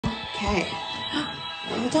Okay.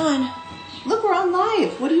 Hold on. Look, we're on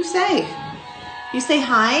live. What do you say? You say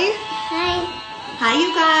hi? Hi. Hi,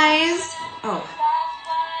 you guys. Oh.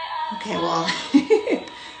 Okay, well,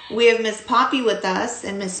 we have Miss Poppy with us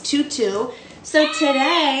and Miss Tutu. So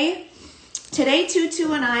today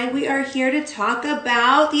Tutu and I, we are here to talk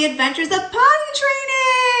about the adventures of potty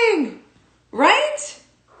training. Right?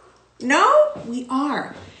 No? We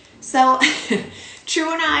are. So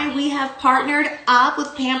True and I, we have partnered up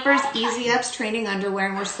with Pampers Easy Ups training underwear,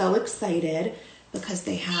 and we're so excited because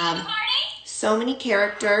they have so many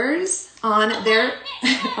characters on their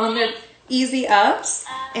Easy Ups.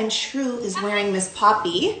 And True is wearing Miss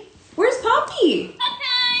Poppy. Where's Poppy?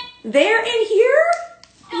 They're in here?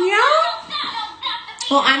 Yeah?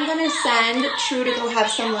 Well, I'm going to send True to go have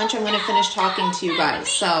some lunch. I'm going to finish talking to you guys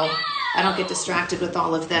so I don't get distracted with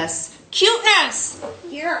all of this cuteness.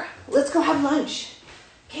 Here, let's go have lunch.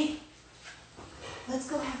 Okay, let's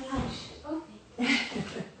go have lunch.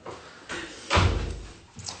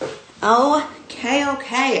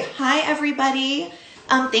 Okay. Hi, everybody.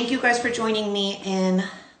 Thank you guys for joining me in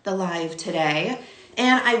the live today.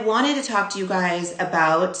 And I wanted to talk to you guys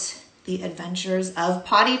about the adventures of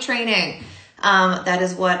potty training. That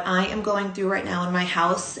is what I am going through right now in my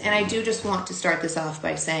house. And I do just want to start this off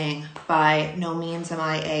by saying, by no means am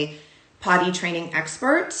I a potty training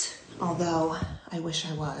expert, although I wish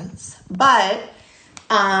I was. But,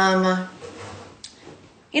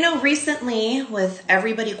 recently with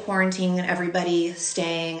everybody quarantining and everybody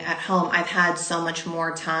staying at home, I've had so much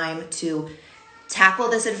more time to tackle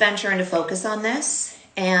this adventure and to focus on this.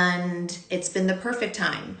 And it's been the perfect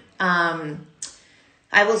time. I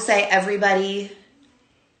will say everybody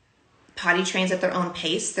potty trains at their own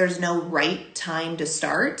pace. There's no right time to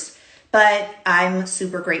start. But I'm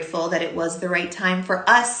super grateful that it was the right time for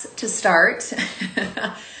us to start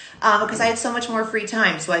because I had so much more free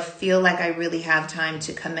time. So I feel like I really have time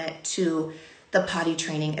to commit to the potty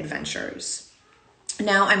training adventures.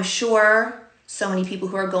 Now, I'm sure so many people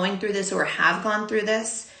who are going through this or have gone through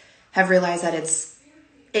this have realized that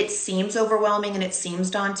it seems overwhelming and it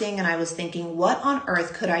seems daunting. And I was thinking, what on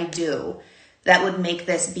earth could I do that would make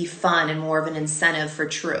this be fun and more of an incentive for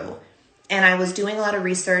True? And I was doing a lot of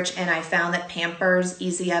research and I found that Pampers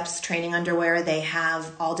Easy Ups training underwear, they have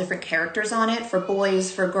all different characters on it for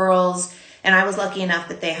boys, for girls. And I was lucky enough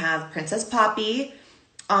that they have Princess Poppy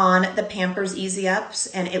on the Pampers Easy Ups.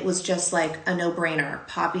 And it was just like a no-brainer.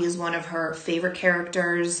 Poppy is one of her favorite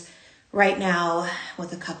characters right now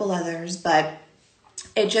with a couple others. But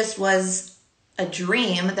it just was a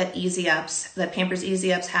dream that Pampers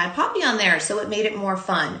Easy Ups had Poppy on there. So it made it more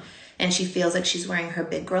fun. And she feels like she's wearing her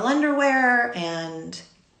big girl underwear and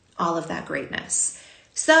all of that greatness.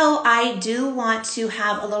 So I do want to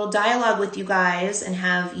have a little dialogue with you guys and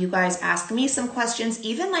have you guys ask me some questions,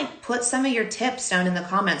 even like put some of your tips down in the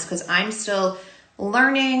comments because I'm still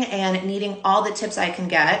learning and needing all the tips I can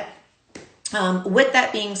get. With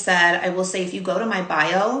that being said, I will say if you go to my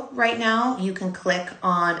bio right now, you can click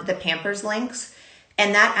on the Pampers links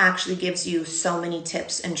and that actually gives you so many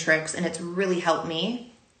tips and tricks and it's really helped me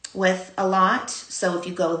with a lot. So if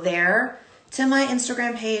you go there to my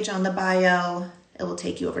Instagram page on the bio, it will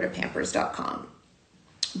take you over to pampers.com.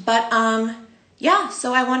 But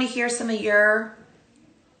so I want to hear some of your,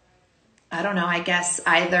 I guess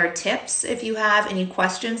either tips if you have any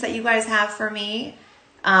questions that you guys have for me.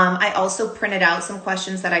 I also printed out some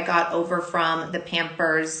questions that I got over from the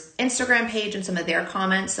Pampers Instagram page and some of their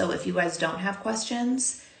comments. So if you guys don't have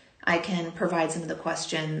questions, I can provide some of the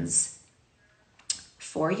questions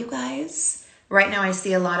for you guys. Right now I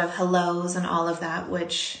see a lot of hellos and all of that,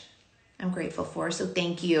 which I'm grateful for. So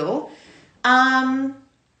thank you.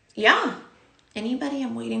 Anybody?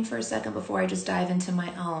 I'm waiting for a second before I just dive into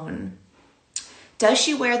my own. Does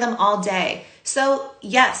she wear them all day? So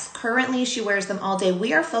yes, currently she wears them all day.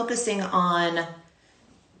 We are focusing on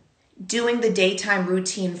doing the daytime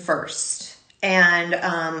routine first. And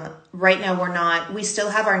right now we still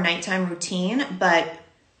have our nighttime routine, but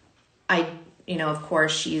of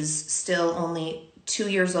course, she's still only 2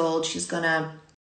 years old. She's going to